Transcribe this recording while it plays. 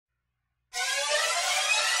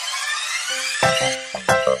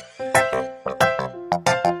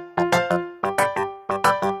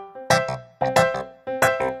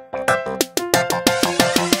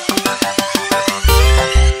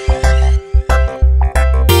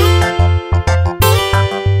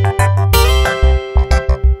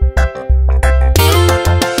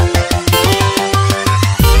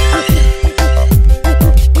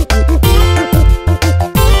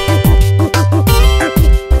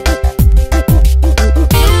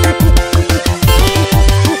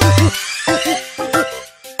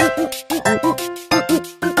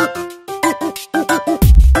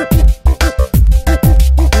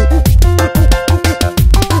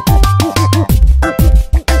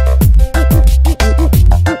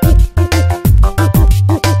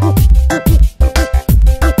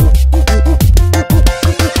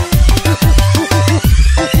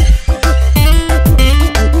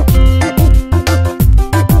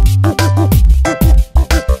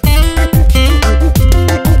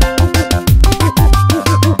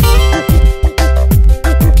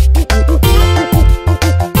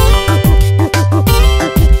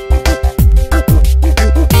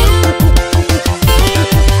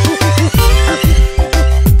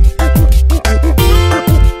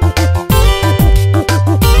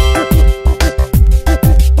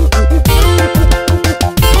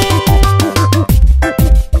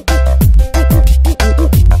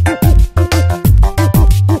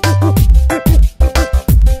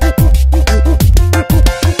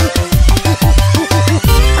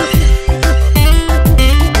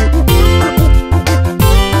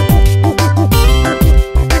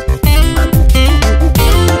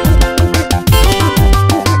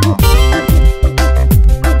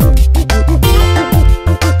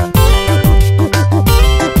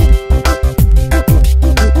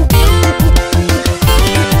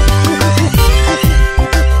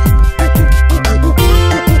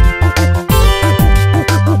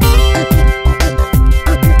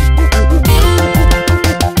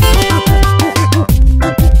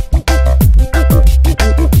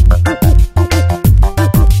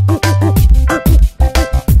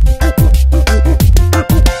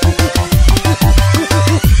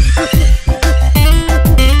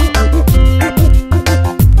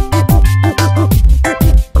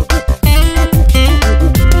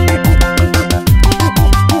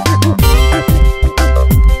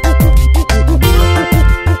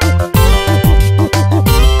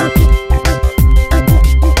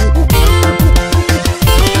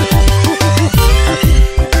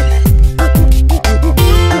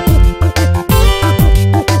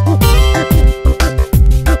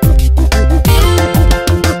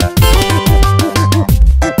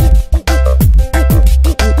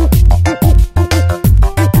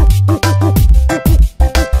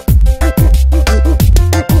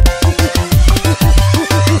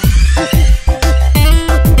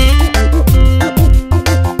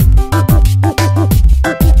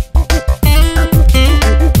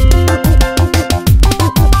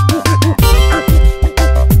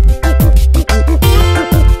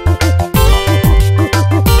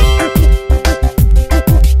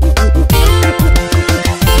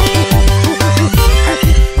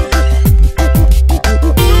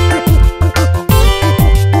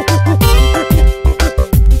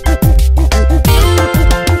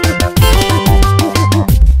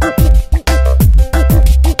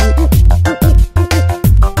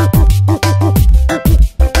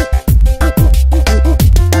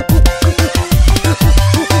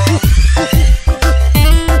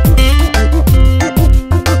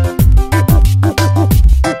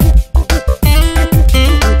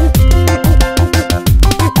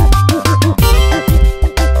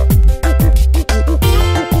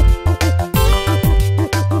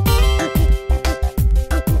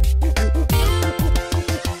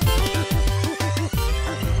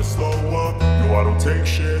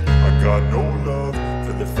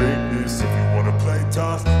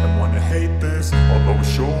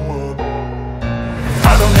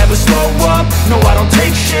never slow up, no I don't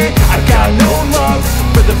take shit. I got no love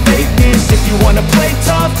for the fakeness. If you wanna play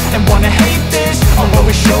tough and wanna hate this, I'll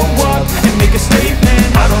always show up and make a statement.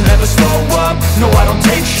 I don't ever slow up, no I don't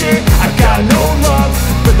take shit. I got no love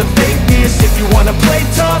for the fakeness. If you wanna play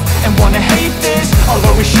tough and wanna hate this, I'll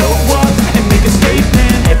always show up and make a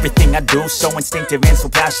statement. Everything I do so instinctive and so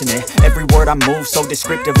passionate. Every word I move so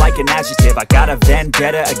descriptive like an adjective. I got a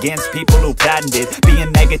vendetta against people who patented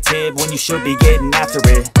being negative when you should be getting after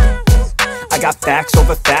it. I got facts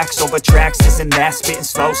over tracks, this and that. Spitting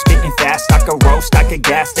slow, spitting fast. I could roast, I could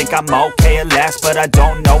gas. Think I'm okay at last, but I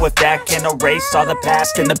don't know if that can erase all the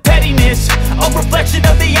past. And the pettiness, a reflection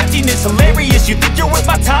of the emptiness. Hilarious, you think you're worth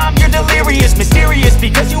my time, you're delirious. Mysterious,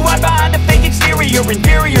 because you hide behind a fake exterior.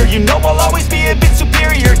 Inferior, you know I'll always be a bit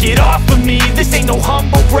superior. Get off of me, this ain't no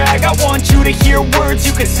humble brag. I want you to hear words,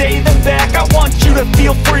 you can say them back. I want you to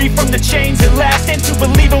feel free from the chains at last, and to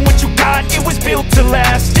believe in what you got, it was built to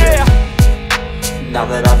last, yeah. Now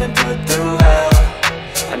that I've been put through hell,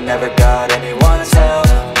 I never got anyone's help.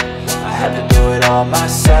 I had to do it all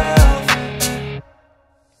myself.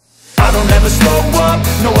 I don't ever slow up,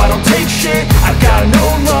 no I don't take shit. I got no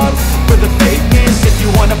love for the fakeness. If you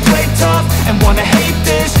wanna play tough and wanna hate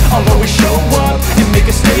this, I'll always show up and make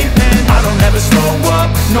a statement. I don't ever slow up,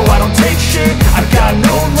 no I don't take shit. I got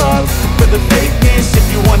no love for the fakeness. If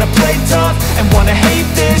you wanna play tough and wanna hate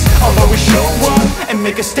this, I'll always show up and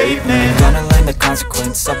make a statement. Gonna learn the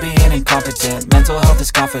consequence of being incompetent. Mental health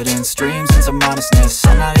is confidence, dreams and some honestness.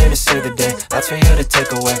 I'm not here to save the day, that's for you to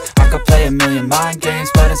take away. I could play a million mind games,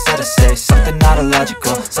 but instead I say something not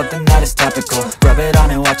illogical, something that is topical. Rub it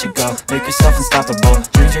on and watch it go, make yourself unstoppable.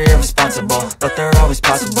 Dreams are irresponsible, but they're always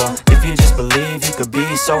possible. If you just believe, you could be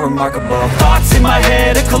so remarkable. Thoughts in my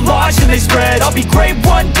head, a collage and they spread. I'll be great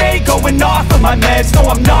one day, going off of my meds. No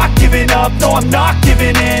I'm not giving up, no I'm not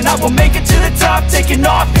giving in. I will make it to the top, taking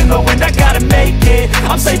off in the wind. I gotta make it,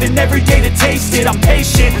 I'm saving every day to taste it. I'm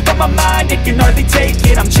patient, but my mind, it can hardly take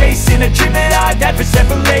it. I'm chasing a dream that I've had for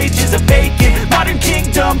several ages. A vacant, modern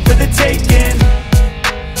kingdom for the taking.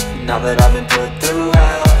 Now that I've been put through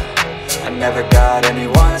hell, I never got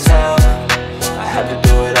anyone's help. I had to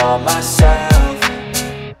do it all myself.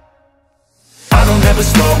 I don't ever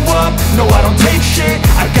slow up, no I don't take shit.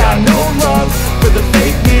 I got no love for the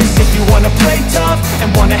fakeness. If you wanna play tough and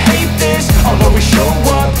wanna hate this, I'll always show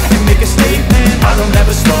up and make a statement. I don't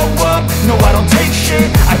ever slow up, no I don't take shit.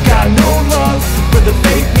 I got no love for the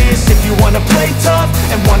fakeness. If you wanna play tough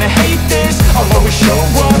and wanna hate this, I'll always show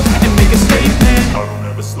up and make a statement. I don't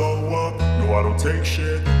ever slow up, no I don't take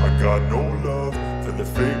shit. I got no love for the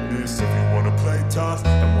fakeness. If you wanna play tough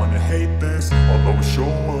and wanna hate this, I'll always show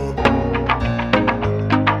up.